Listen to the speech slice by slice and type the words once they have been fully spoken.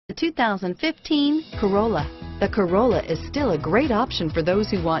The 2015 Corolla. The Corolla is still a great option for those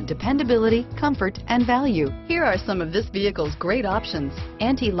who want dependability, comfort, and value. Here are some of this vehicle's great options: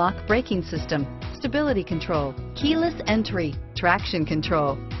 anti-lock braking system, stability control, keyless entry, traction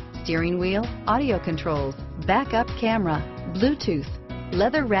control, steering wheel audio controls, backup camera, Bluetooth,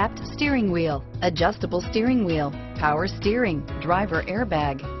 leather-wrapped steering wheel, adjustable steering wheel, power steering, driver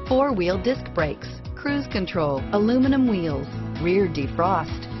airbag, four-wheel disc brakes, cruise control, aluminum wheels, rear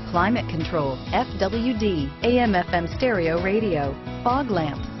defrost, climate control, FWD, AM/FM stereo radio, fog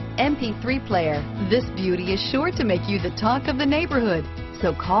lamps, MP3 player. This beauty is sure to make you the talk of the neighborhood.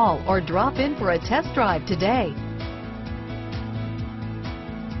 So call or drop in for a test drive today.